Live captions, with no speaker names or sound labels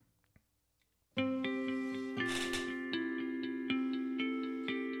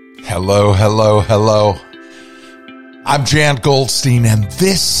Hello, hello, hello. I'm Jan Goldstein, and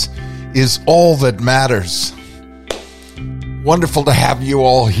this is All That Matters. Wonderful to have you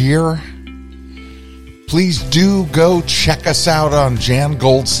all here. Please do go check us out on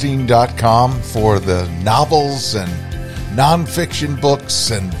jangoldstein.com for the novels and nonfiction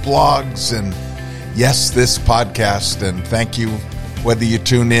books and blogs and, yes, this podcast. And thank you, whether you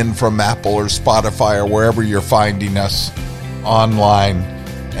tune in from Apple or Spotify or wherever you're finding us online.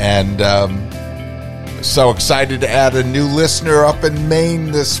 And so excited to add a new listener up in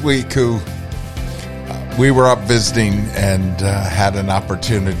Maine this week who we were up visiting and had an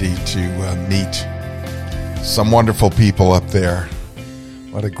opportunity to meet some wonderful people up there.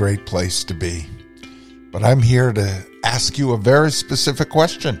 What a great place to be. But I'm here to ask you a very specific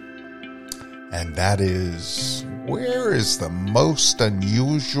question. And that is, where is the most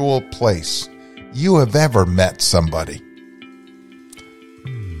unusual place you have ever met somebody?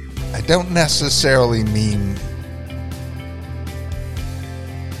 I don't necessarily mean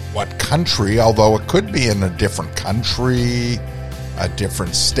what country, although it could be in a different country, a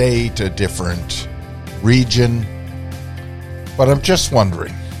different state, a different region. But I'm just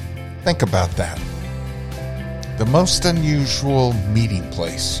wondering, think about that. The most unusual meeting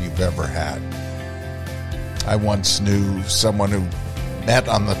place you've ever had. I once knew someone who met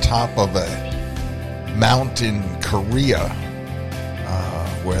on the top of a mount in Korea,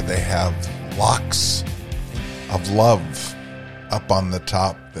 where they have locks of love up on the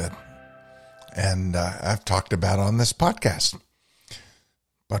top and I've talked about on this podcast.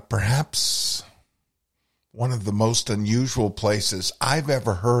 But perhaps one of the most unusual places I've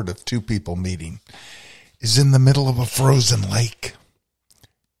ever heard of two people meeting is in the middle of a frozen lake.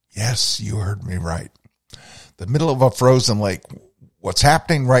 Yes, you heard me right. The middle of a frozen lake. What's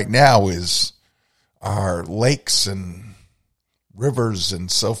happening right now is our lakes and rivers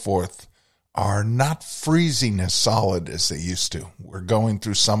and so forth are not freezing as solid as they used to. We're going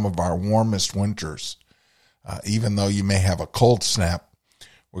through some of our warmest winters. Even though you may have a cold snap,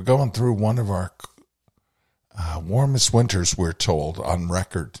 we're going through one of our warmest winters, we're told, on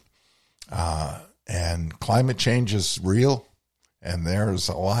record. And climate change is real, and there's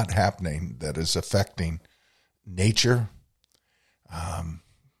a lot happening that is affecting nature.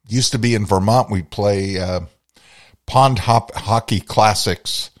 Used to be in Vermont, we'd play pond hockey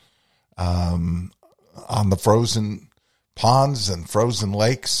classics on the frozen ponds and frozen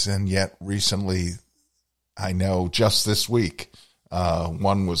lakes, and yet recently, I know just this week,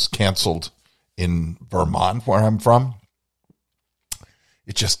 one was canceled in Vermont, where I'm from.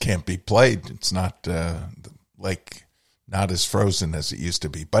 It just can't be played. It's not the lake, not as frozen as it used to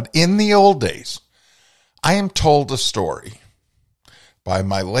be. But in the old days, I am told a story by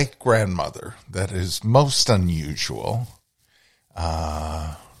my late grandmother that is most unusual,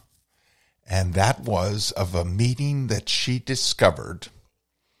 and that was of a meeting that she discovered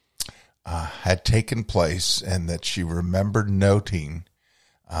had taken place and that she remembered noting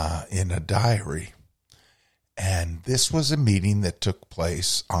in a diary. And this was a meeting that took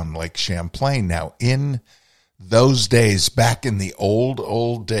place on Lake Champlain. Now, in those days, back in the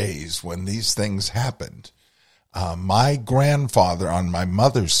old days when these things happened, my grandfather on my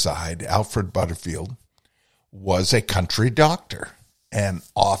mother's side, Alfred Butterfield, was a country doctor. And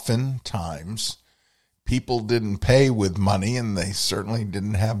oftentimes people didn't pay with money, and they certainly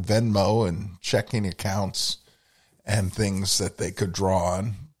didn't have Venmo and checking accounts and things that they could draw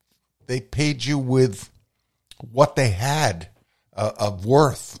on. They paid you with what they had of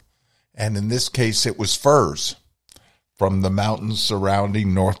worth. And in this case, it was furs from the mountains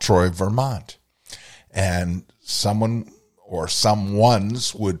surrounding North Troy, Vermont. And someone or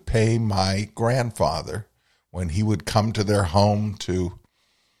someones would pay my grandfather when he would come to their home to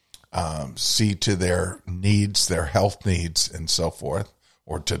see to their needs, their health needs and so forth,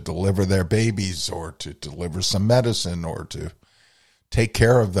 or to deliver their babies, or to deliver some medicine, or to take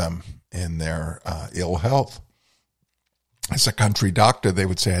care of them in their ill health. As a country doctor, they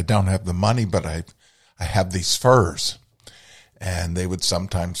would say, I don't have the money, but I have these furs. And they would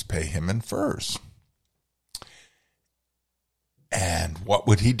sometimes pay him in furs. And what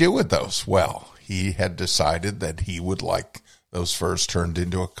would he do with those? Well, he had decided that he would like those furs turned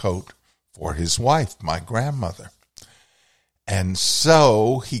into a coat for his wife, my grandmother. And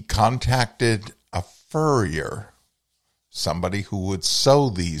so he contacted a furrier, somebody who would sew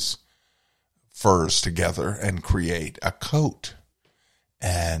these furs together and create a coat.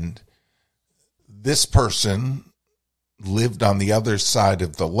 And this person lived on the other side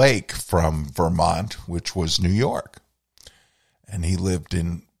of the lake from Vermont, which was New York. And he lived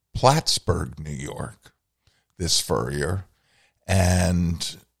in Plattsburgh, New York, this furrier.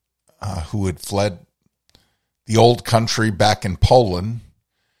 And who had fled the old country back in Poland,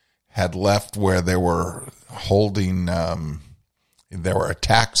 had left where they were holding, there were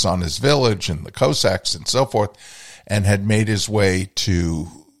attacks on his village and the Cossacks and so forth, and had made his way to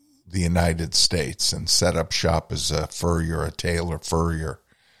the United States and set up shop as a furrier, a tailor furrier,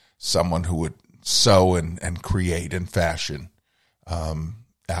 someone who would sew and create and fashion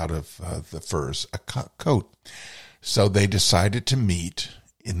out of the furs a coat. So they decided to meet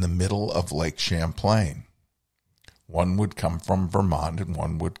in the middle of Lake Champlain. One would come from Vermont and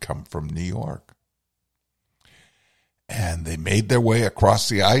one would come from New York. And they made their way across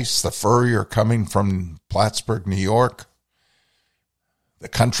the ice, the furrier coming from Plattsburgh, New York, the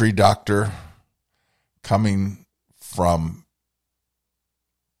country doctor coming from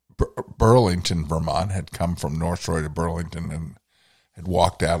Burlington, Vermont, had come from North Shore to Burlington and had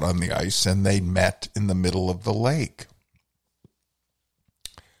walked out on the ice, and they met in the middle of the lake.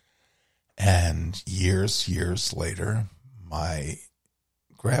 And years later, my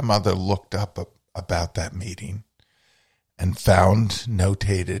grandmother looked up about that meeting and found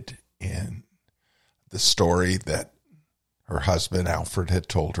notated in the story that her husband, Alfred, had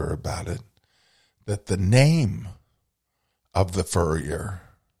told her about it, that the name of the furrier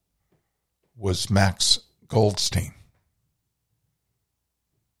was Max Goldstein.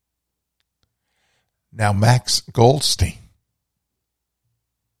 Now, Max Goldstein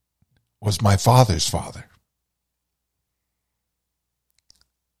was my father's father.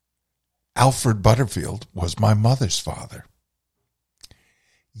 Alfred Butterfield was my mother's father.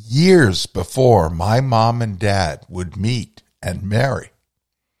 Years before my mom and dad would meet and marry,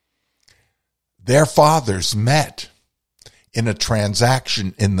 their fathers met in a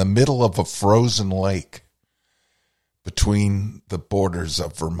transaction in the middle of a frozen lake between the borders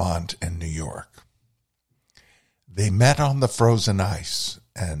of Vermont and New York. They met on the frozen ice,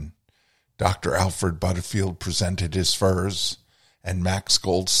 and Dr. Alfred Butterfield presented his furs, and Max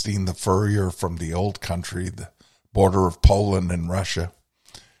Goldstein, the furrier from the old country, the border of Poland and Russia,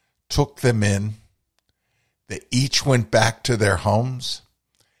 took them in. They each went back to their homes,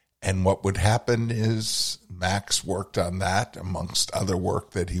 and what would happen is Max worked on that, amongst other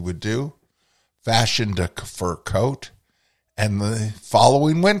work that he would do, fashioned a fur coat, and the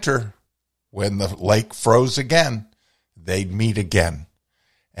following winter, when the lake froze again, they'd meet again,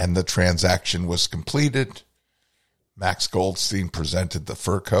 and the transaction was completed. Max Goldstein presented the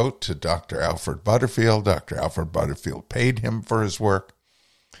fur coat to Dr. Alfred Butterfield. Dr. Alfred Butterfield paid him for his work,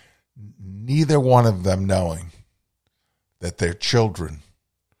 neither one of them knowing that their children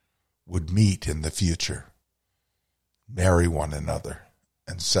would meet in the future, marry one another,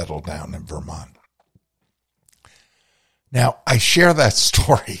 and settle down in Vermont. Now, I share that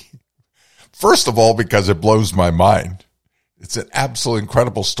story, first of all, because it blows my mind. It's an absolutely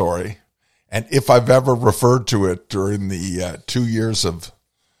incredible story. And if I've ever referred to it during the 2 years of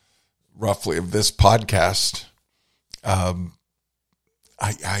roughly of this podcast,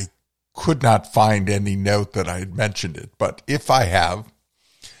 I could not find any note that I had mentioned it. But if I have,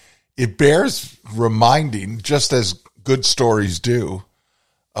 it bears reminding, just as good stories do,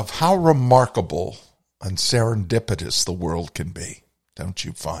 of how remarkable and serendipitous the world can be, don't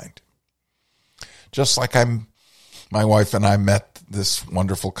you find? Just like my wife and I met this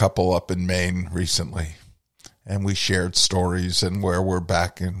wonderful couple up in Maine recently, and we shared stories and where we're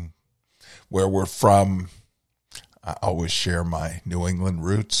back and where we're from. I always share my New England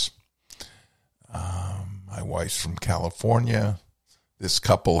roots. My wife's from California. This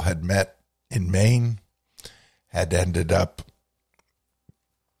couple had met in Maine, had ended up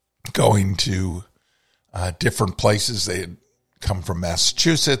going to different places. They had come from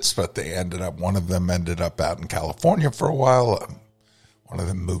Massachusetts, but one of them ended up out in California for a while. One of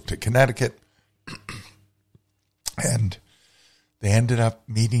them moved to Connecticut. And they ended up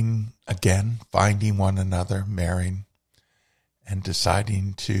meeting again, finding one another, marrying, and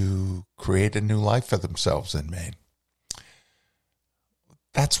deciding to create a new life for themselves in Maine.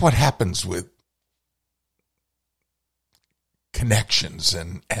 That's what happens with connections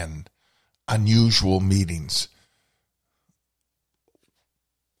and unusual meetings.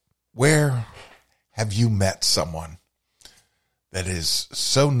 Where have you met someone that is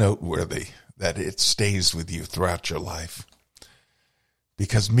so noteworthy that it stays with you throughout your life?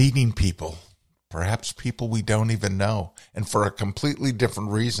 Because meeting people, perhaps people we don't even know, and for a completely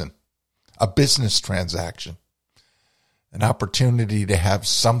different reason, a business transaction, an opportunity to have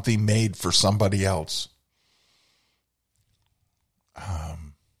something made for somebody else,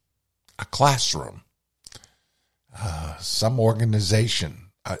 a classroom, some organization,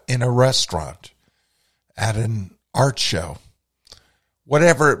 in a restaurant, at an art show,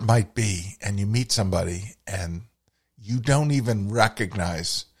 whatever it might be, and you meet somebody and you don't even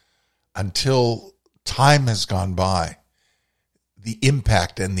recognize until time has gone by the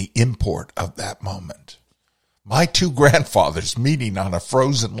impact and the import of that moment. My two grandfathers meeting on a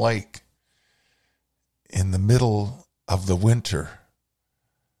frozen lake in the middle of the winter,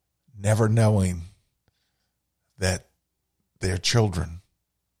 never knowing that their children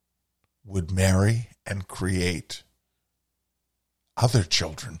would marry and create other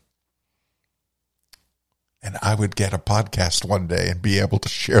children. And I would get a podcast one day and be able to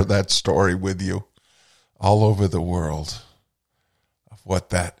share that story with you all over the world of what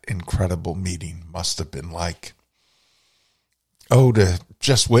that incredible meeting must have been like. Oh, to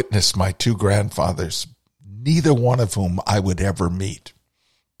just witness my two grandfathers, neither one of whom I would ever meet,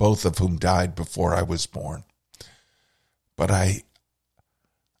 both of whom died before I was born. But I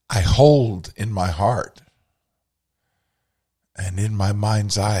hold in my heart and in my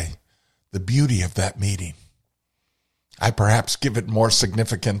mind's eye the beauty of that meeting. I perhaps give it more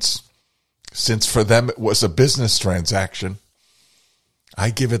significance since for them it was a business transaction. I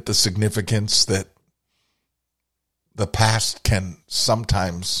give it the significance that the past can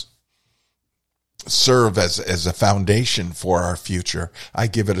sometimes serve as a foundation for our future. I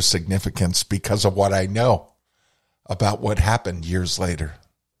give it a significance because of what I know about what happened years later,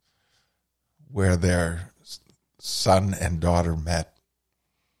 where their son and daughter met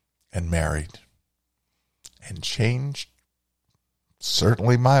and married and changed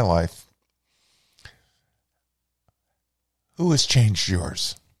certainly my life. Who has changed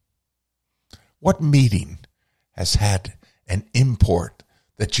yours? What meeting has had an import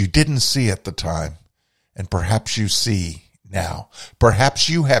that you didn't see at the time and perhaps you see now? Perhaps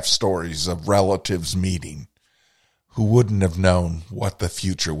you have stories of relatives meeting who wouldn't have known what the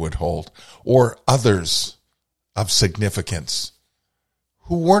future would hold, or others of significance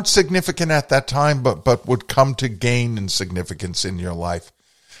who weren't significant at that time but would come to gain in significance in your life.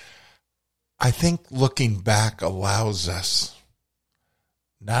 I think looking back allows us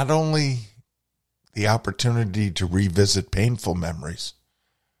not only the opportunity to revisit painful memories,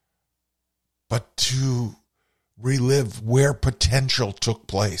 but to relive where potential took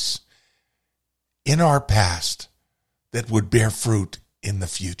place in our past that would bear fruit in the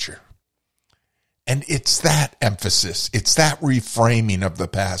future. And it's that emphasis, it's that reframing of the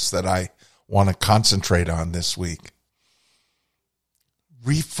past that I want to concentrate on this week.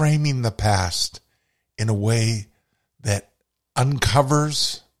 Reframing the past in a way that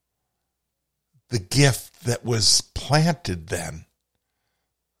uncovers the gift that was planted then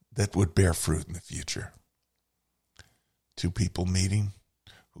that would bear fruit in the future. Two people meeting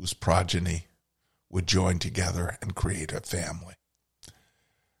whose progeny would join together and create a family.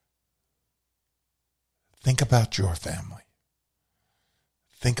 Think about your family.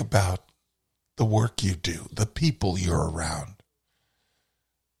 Think about the work you do, the people you're around,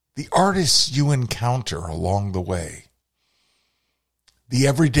 the artists you encounter along the way, the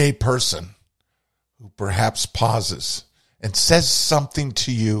everyday person who perhaps pauses and says something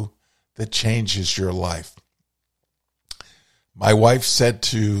to you that changes your life. My wife said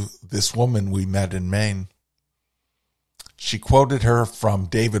to this woman we met in Maine, she quoted her from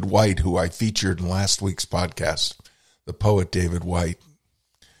David Whyte, who I featured in last week's podcast, the poet David Whyte.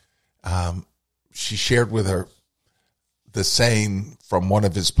 She shared with her the saying from one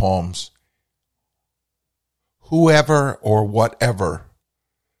of his poems, "Whoever or whatever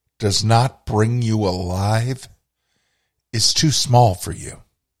does not bring you alive is too small for you."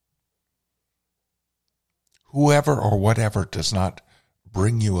 Whoever or whatever does not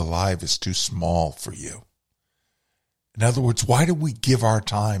bring you alive is too small for you. In other words, why do we give our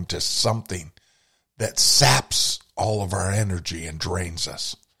time to something that saps all of our energy and drains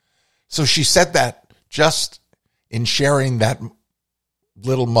us? So she said that just in sharing that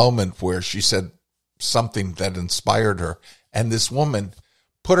little moment where she said something that inspired her. And this woman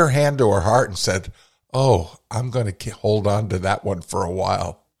put her hand to her heart and said, "Oh, I'm going to hold on to that one for a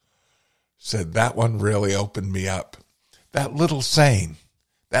while." Said, that one really opened me up. That little saying,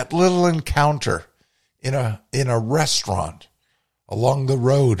 that little encounter in a restaurant along the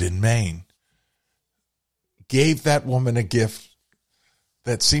road in Maine gave that woman a gift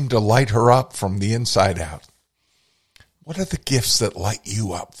that seemed to light her up from the inside out. What are the gifts that light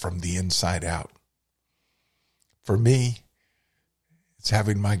you up from the inside out? For me, it's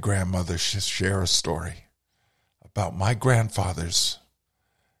having my grandmother share a story about my grandfathers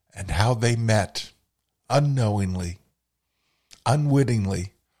and how they met unknowingly,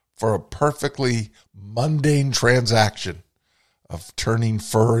 unwittingly, for a perfectly mundane transaction of turning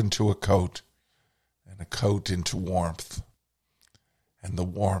fur into a coat and a coat into warmth. and the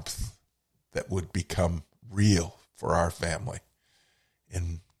warmth that would become real for our family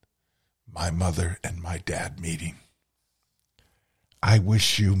in my mother and my dad meeting. I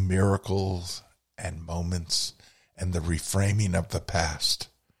wish you miracles and moments and the reframing of the past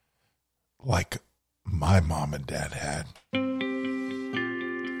like my mom and dad had.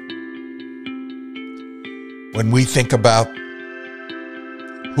 When we think about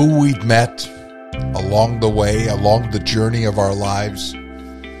who we've met along the way, along the journey of our lives,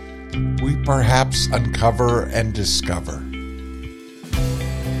 we perhaps uncover and discover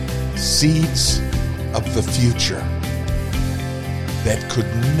seeds of the future that could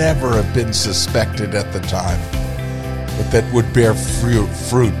never have been suspected at the time, but that would bear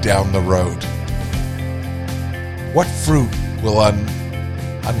fruit down the road. What fruit will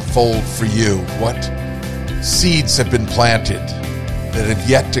unfold for you? What seeds have been planted that have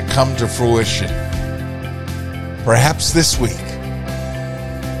yet to come to fruition? Perhaps this week,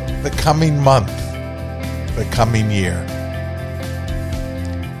 the coming month, the coming year.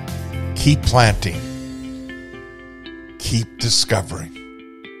 Keep planting. Keep discovering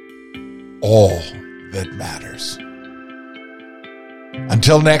all that matters.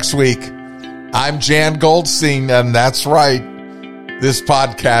 Until next week, I'm Jan Goldstein, and that's right, this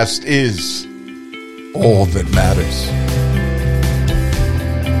podcast is All That Matters.